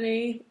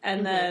company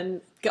and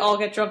then all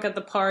get drunk at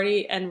the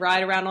party and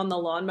ride around on the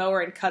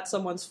lawnmower and cut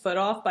someone's foot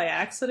off by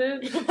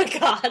accident. Oh my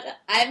god.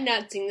 I have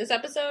not seen this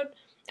episode.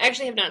 I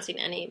actually have not seen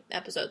any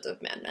episodes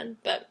of Mad Men,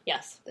 but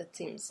yes, it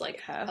seems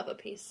like of a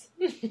piece.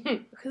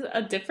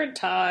 A different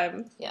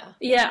time. Yeah.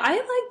 Yeah,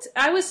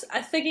 I was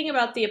thinking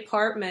about The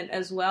Apartment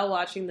as well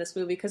watching this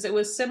movie, because it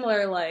was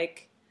similar,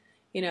 like,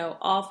 you know,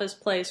 office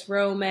place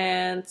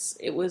romance.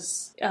 It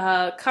was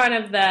kind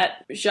of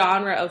that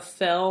genre of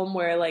film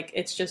where, like,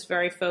 it's just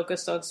very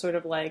focused on sort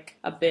of, like,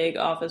 a big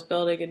office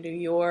building in New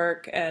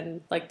York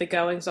and, like, the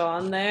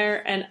goings-on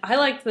there. And I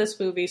liked this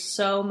movie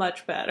so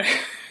much better.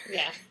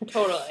 Yeah,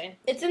 totally.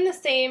 It's in the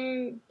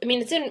same... I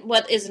mean, it's in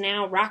what is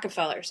now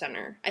Rockefeller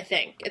Center, I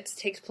think. It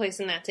takes place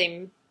in that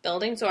same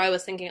building, so I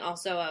was thinking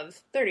also of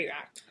 30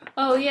 Rock.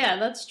 Oh, yeah,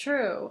 that's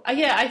true.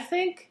 Yeah, I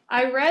think...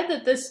 I read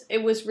that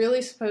it was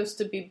really supposed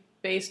to be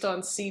based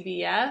on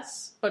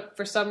CBS, but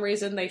for some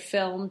reason they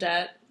filmed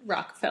at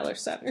Rockefeller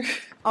Center.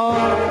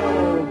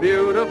 Oh,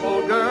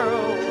 beautiful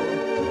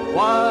girl,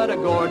 what a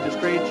gorgeous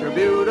creature,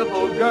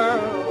 beautiful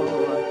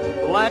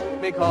girl.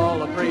 Let me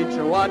call a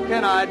preacher, what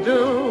can I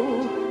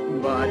do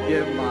but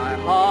give my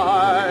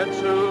heart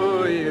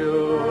to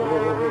you?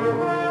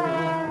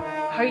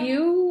 Are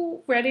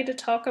you ready to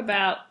talk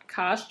about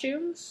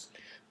costumes?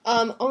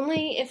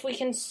 Only if we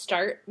can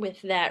start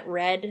with that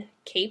red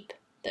cape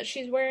that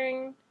she's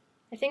wearing,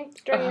 I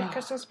think, during the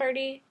Christmas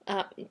party.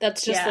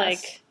 That's just,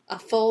 like, a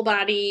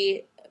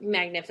full-body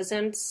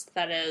magnificence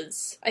that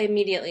is... I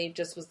immediately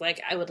just was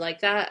like, I would like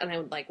that, and I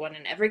would like one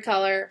in every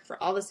color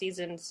for all the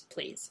seasons,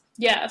 please.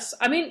 Yes.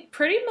 I mean,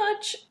 pretty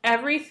much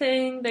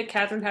everything that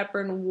Katharine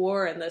Hepburn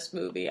wore in this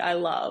movie I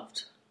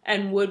loved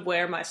and would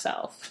wear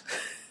myself.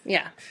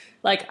 Yeah.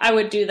 Like, I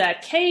would do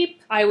that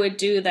cape. I would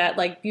do that,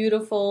 like,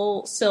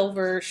 beautiful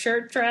silver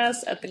shirt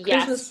dress at the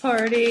Christmas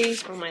party.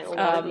 Oh, my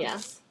Lord,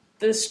 yes.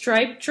 The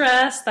striped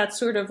dress, that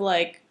sort of,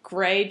 like,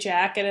 gray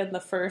jacket in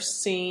the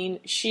first scene.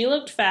 She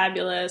looked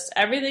fabulous.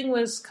 Everything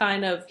was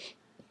kind of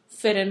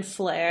fit and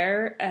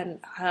flare, and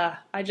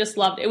I just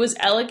loved it. It was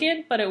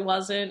elegant, but it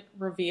wasn't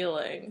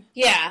revealing.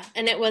 Yeah,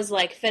 and it was,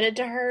 like, fitted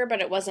to her,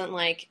 but it wasn't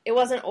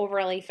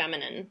overly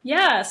feminine.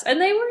 Yes, and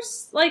they were,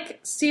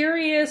 like,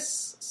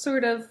 serious,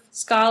 sort of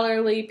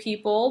scholarly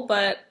people,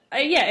 but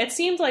yeah, it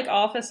seemed like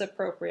office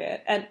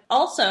appropriate. And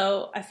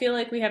also, I feel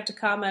like we have to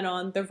comment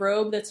on the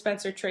robe that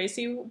Spencer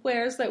Tracy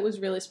wears that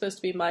was really supposed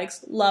to be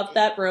Mike's. Loved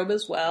that robe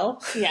as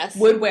well. Yes.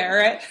 Would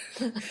wear it.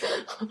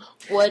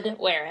 Would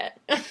wear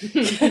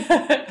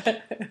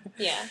it.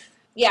 Yeah.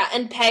 Yeah,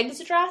 and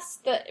Peg's dress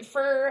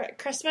for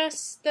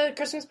Christmas, the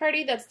Christmas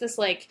party, that's this,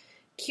 like,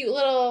 cute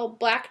little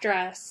black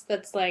dress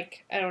that's,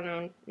 like, I don't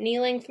know, knee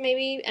length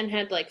maybe, and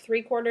had, like,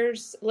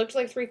 looked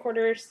like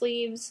 3/4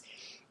 sleeves.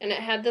 And it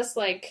had this,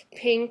 like,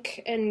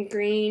 pink and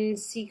green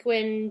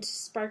sequined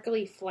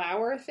sparkly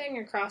flower thing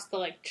across the,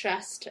 like,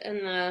 chest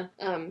and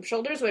the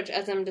shoulders, which,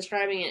 as I'm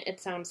describing it, it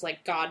sounds,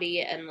 like,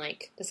 gaudy and,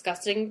 like,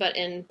 disgusting. But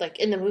in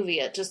the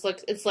movie, it just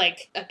looks, it's,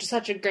 like,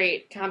 such a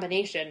great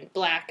combination.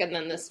 Black and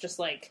then this just,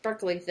 like,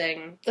 sparkly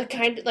thing. The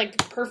kind of,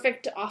 like,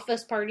 perfect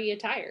office party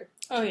attire.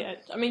 Oh, yeah.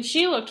 I mean,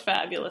 she looked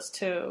fabulous,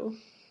 too.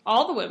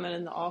 All the women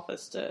in the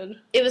office did.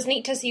 It was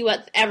neat to see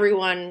what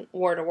everyone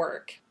wore to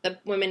work. The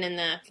women in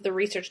the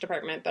research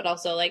department, but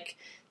also, like,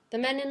 the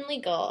men in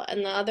legal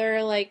and the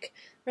other, like,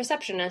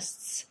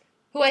 receptionists,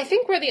 who I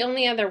think were the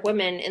only other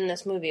women in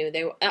this movie.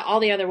 All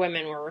the other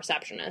women were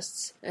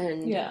receptionists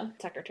and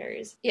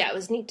secretaries. Yeah, it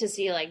was neat to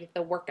see, like,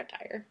 the work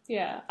attire.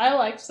 Yeah, I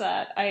liked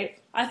that.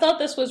 I thought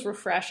this was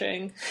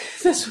refreshing.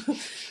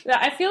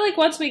 I feel like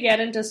once we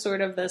get into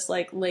sort of this,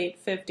 like, late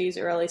 50s,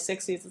 early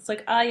 60s, it's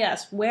like,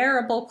 yes,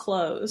 wearable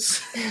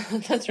clothes.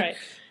 That's right.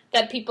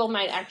 That people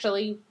might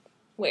actually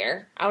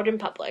wear out in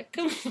public.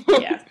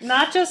 Yeah,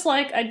 not just,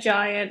 like, a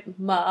giant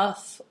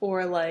muff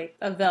or, like,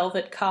 a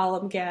velvet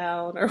column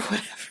gown or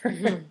whatever.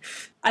 Mm-hmm.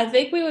 I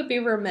think we would be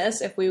remiss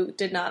if we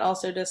did not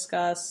also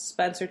discuss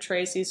Spencer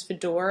Tracy's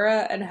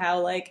fedora and how,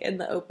 like, in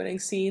the opening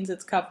scenes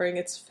it's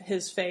covering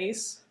his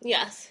face.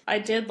 Yes. I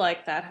did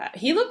like that hat.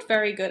 He looked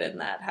very good in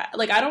that hat.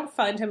 Like, I don't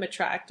find him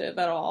attractive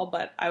at all,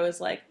 but I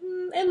was like,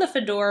 in the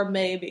fedora,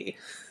 maybe.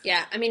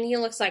 Yeah, I mean, he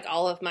looks like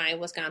all of my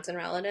Wisconsin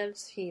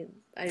relatives.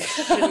 I'm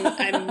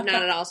not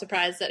at all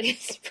surprised that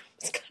he's from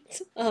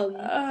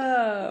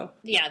Wisconsin.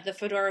 Yeah, the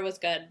fedora was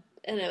good.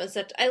 And it was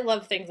I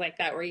love things like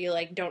that where you,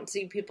 like, don't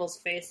see people's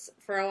face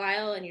for a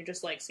while and you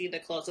just, like, see the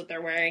clothes that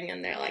they're wearing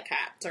and their, like,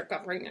 hats are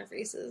covering their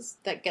faces.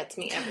 That gets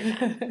me every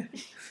time.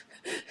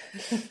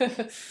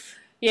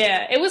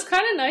 Yeah, it was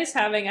kind of nice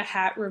having a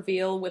hat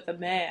reveal with a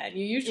man.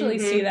 You usually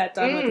see that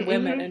done with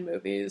women in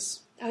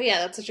movies. Oh, yeah,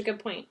 that's such a good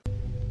point.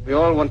 We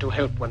all want to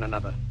help one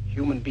another.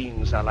 Human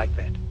beings are like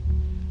that.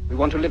 We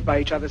want to live by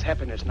each other's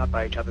happiness, not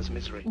by each other's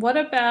misery. What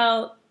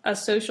about a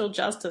social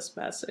justice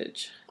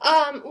message?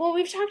 Well,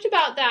 we've talked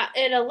about that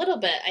in a little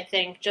bit, I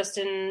think, just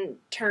in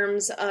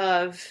terms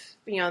of,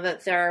 you know,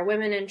 that there are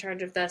women in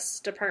charge of this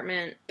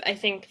department. I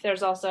think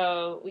there's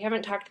also, we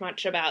haven't talked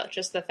much about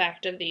just the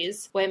fact of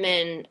these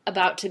women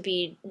about to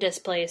be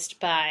displaced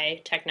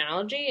by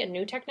technology and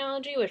new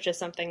technology, which is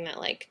something that,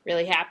 like,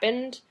 really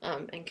happened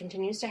and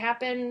continues to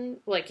happen.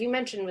 Like you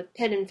mentioned with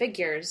Hidden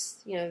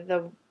Figures, you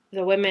know,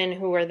 the women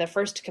who were the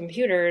first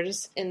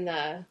computers in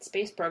the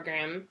space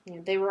program, you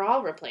know, they were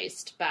all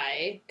replaced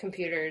by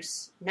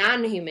computers,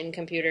 non-human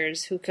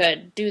computers who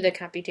could do the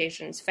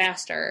computations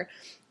faster,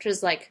 which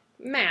is like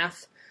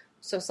math,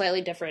 so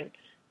slightly different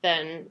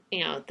than,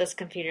 you know, this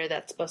computer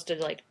that's supposed to,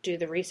 like, do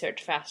the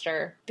research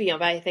faster. But, you know,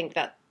 but I think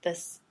that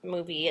this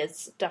movie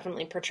is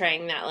definitely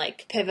portraying that,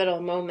 like, pivotal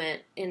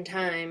moment in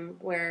time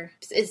where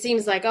it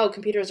seems like, oh,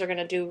 computers are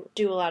going to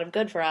do a lot of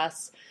good for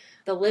us.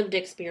 The lived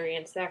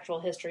experience, the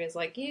actual history is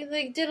like,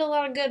 they did a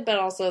lot of good, but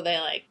also they,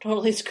 like,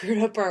 totally screwed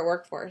up our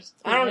workforce.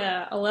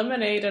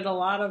 Eliminated a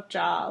lot of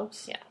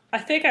jobs. Yeah. I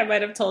think I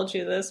might have told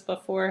you this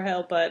before,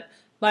 Hill, but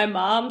my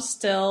mom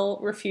still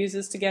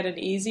refuses to get an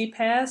Easy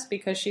Pass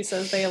because she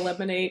says they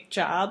eliminate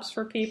jobs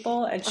for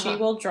people, and she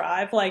will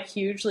drive, like,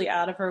 hugely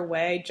out of her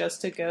way just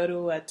to go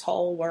to a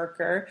toll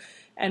worker.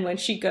 And when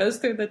she goes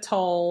through the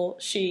toll,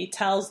 she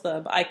tells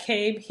them, I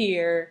came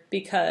here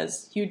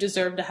because you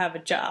deserve to have a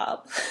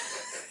job.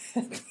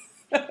 And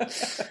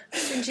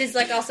she's,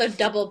 like, also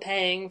double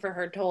paying for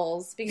her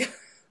tolls because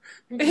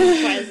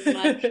twice as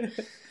much.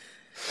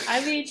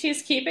 I mean,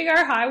 she's keeping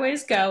our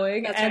highways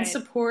going. That's and right.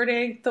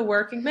 Supporting the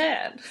working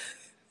man.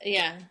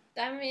 Yeah,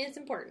 I mean, it's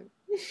important.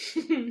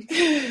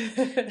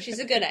 She's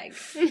a good egg.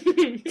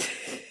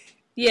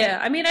 Yeah,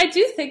 I mean, I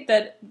do think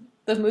that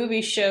the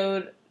movie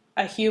showed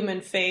a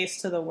human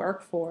face to the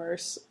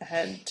workforce,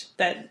 and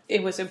that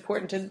it was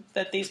important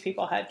that these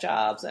people had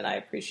jobs, and I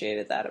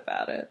appreciated that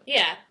about it.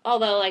 Yeah,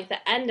 although, like,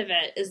 the end of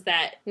it is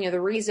that, you know, the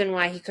reason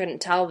why he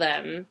couldn't tell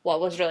them what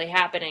was really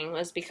happening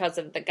was because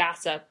of the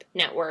gossip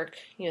network.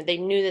 You know, they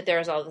knew that there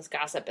was all this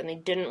gossip, and they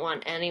didn't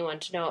want anyone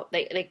to know.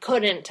 They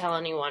couldn't tell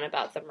anyone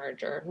about the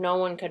merger. No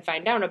one could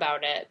find out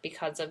about it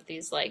because of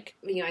these, like,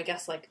 you know, I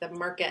guess, like, the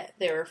market,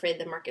 they were afraid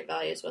the market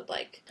values would,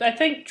 like... I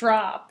think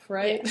drop,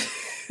 right?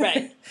 Yeah.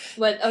 Right.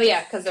 But,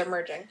 yeah, because they're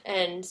merging.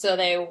 And so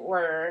they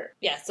were,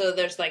 so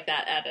there's, like,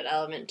 that added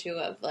element, too,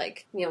 of,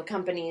 like, you know,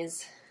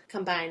 companies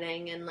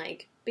combining and,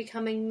 like,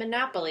 becoming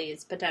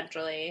monopolies,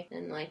 potentially.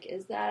 And, like,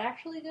 is that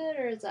actually good,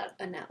 or is that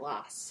a net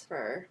loss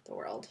for the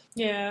world?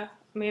 Yeah.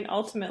 I mean,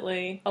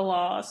 ultimately, a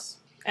loss.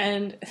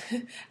 And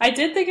I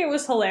did think it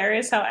was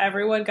hilarious how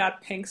everyone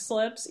got pink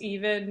slips,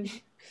 even...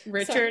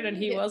 Richard, and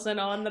he wasn't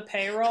on the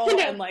payroll,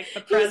 and, like,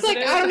 the president. He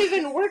was like, I don't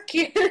even work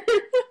here.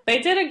 They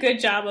did a good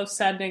job of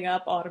sending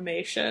up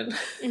automation.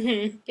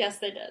 Mm-hmm. Yes,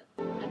 they did.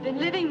 I've been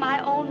living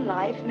my own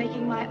life,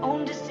 making my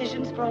own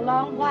decisions for a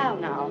long while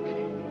now.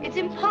 It's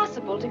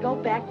impossible to go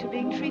back to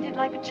being treated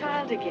like a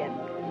child again.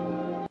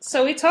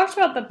 So we talked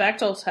about the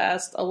Bechdel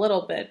test a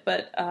little bit,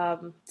 but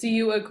do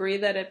you agree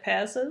that it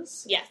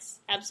passes? Yes,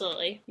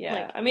 absolutely. Yeah,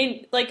 like, I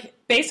mean, like,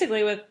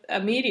 basically with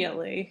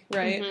immediately,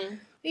 right? Mm-hmm.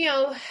 You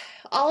know,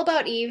 All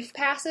About Eve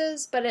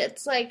passes, but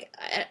it's like,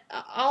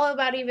 All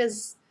About Eve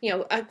is, you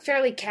know, a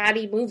fairly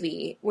catty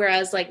movie,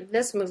 whereas, like,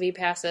 this movie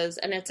passes,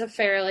 and it's a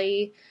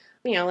fairly,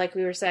 you know, like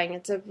we were saying,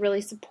 it's a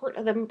really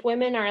the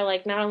women are,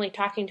 like, not only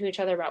talking to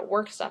each other about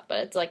work stuff,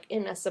 but it's, like,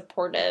 in a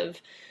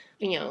supportive,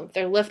 you know,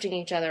 they're lifting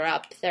each other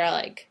up,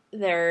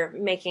 they're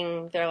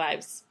making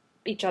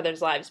each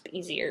other's lives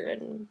easier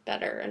and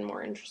better and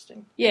more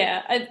interesting.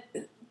 Yeah,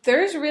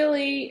 there's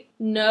really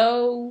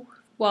no...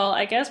 Well,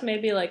 I guess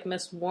maybe, like,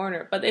 Miss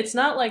Warner, but it's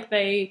not like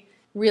they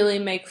really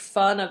make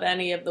fun of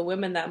any of the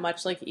women that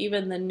much. Like,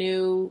 even the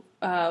new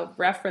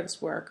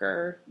reference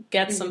worker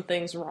gets some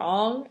things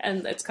wrong,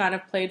 and it's kind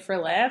of played for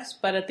laughs,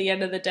 but at the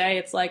end of the day,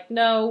 it's like,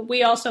 no,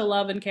 we also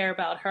love and care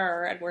about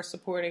her, and we're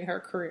supporting her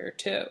career,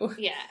 too.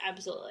 Yeah,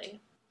 absolutely.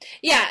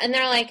 Yeah, and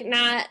they're, like,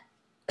 not...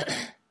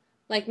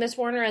 Like, Miss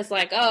Warner is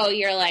like, oh,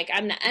 you're, like,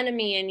 I'm the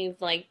enemy, and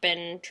you've, like,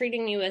 been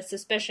treating me with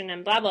suspicion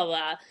and blah, blah,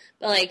 blah.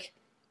 But, like...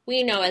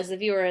 We know as the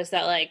viewers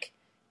that, like,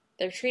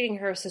 they're treating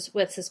her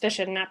with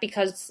suspicion, not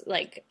because,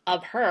 like,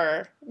 of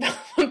her,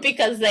 but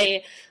because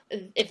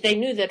if they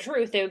knew the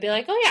truth, they would be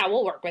like, oh, yeah,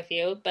 we'll work with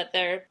you. But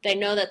they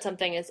know that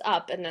something is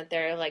up and that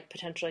they're, like,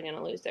 potentially going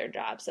to lose their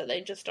job. So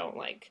they just don't,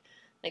 like,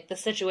 the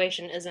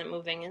situation isn't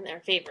moving in their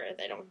favor,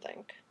 they don't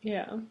think.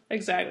 Yeah,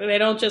 exactly. They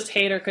don't just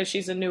hate her because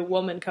she's a new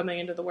woman coming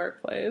into the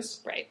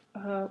workplace. Right.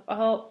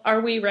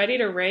 Are we ready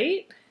to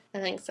rate? I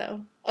think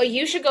so. Oh,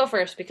 you should go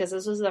first, because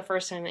this was the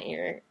first time that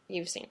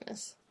you've seen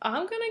this.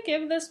 I'm gonna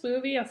give this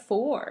movie a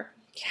 4.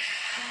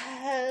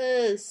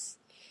 Yes!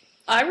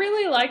 I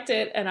really liked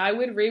it, and I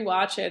would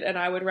rewatch it, and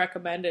I would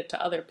recommend it to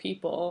other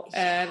people.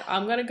 And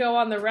I'm gonna go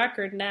on the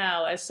record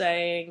now as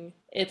saying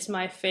it's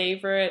my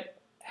favorite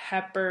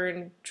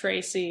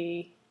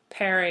Hepburn-Tracy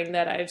pairing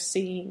that I've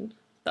seen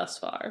thus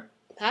far.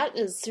 That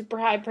is super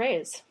high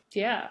praise.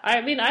 Yeah,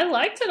 I mean, I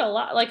liked it a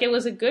lot. Like, it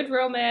was a good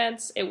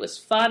romance. It was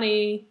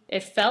funny.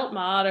 It felt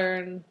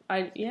modern.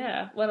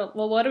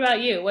 What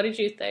about you? What did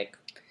you think?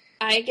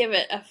 I give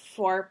it a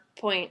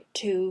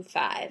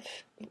 4.25.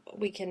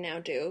 We can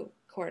now do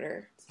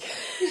quarter.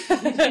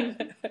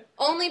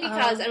 Only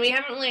because, and we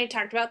haven't really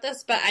talked about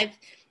this, but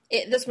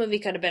this movie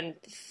could have been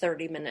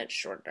 30 minutes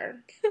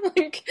shorter.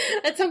 Like,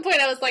 at some point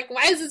I was like,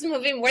 why is this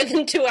movie more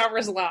than 2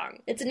 hours long?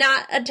 It's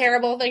not a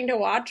terrible thing to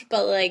watch,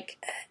 but, like,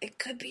 it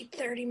could be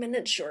 30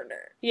 minutes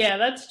shorter. Yeah,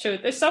 that's true.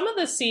 Some of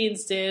the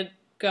scenes did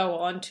go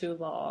on too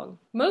long.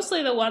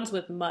 Mostly the ones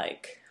with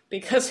Mike,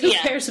 because who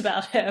cares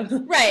about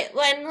him? Right,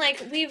 when,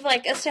 like, we've,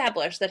 like,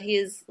 established that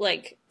he's,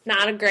 like,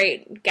 not a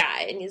great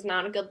guy, and he's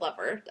not a good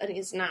lover, and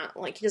he's not,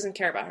 like, he doesn't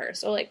care about her.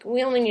 So, like,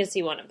 we only need to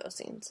see one of those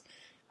scenes.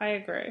 I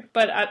agree.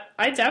 But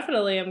I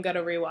definitely am going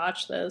to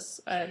rewatch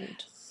this.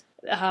 And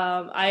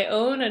I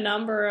own a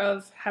number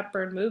of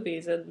Hepburn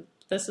movies, and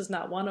this is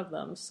not one of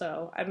them.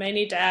 So I may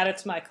need to add it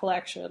to my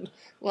collection.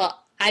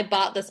 Well, I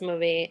bought this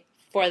movie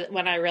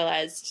when I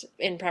realized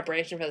in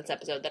preparation for this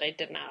episode that I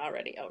did not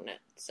already own it.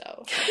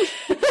 So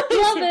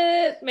love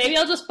it. Maybe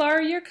I'll just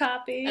borrow your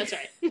copy. That's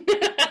right.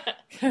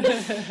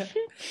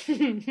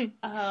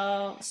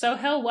 So,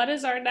 Hill, what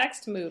is our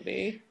next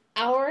movie?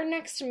 Our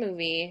next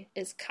movie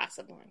is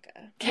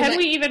Casablanca. Can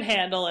we even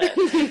handle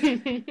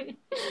it?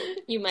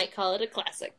 You might call it a classic.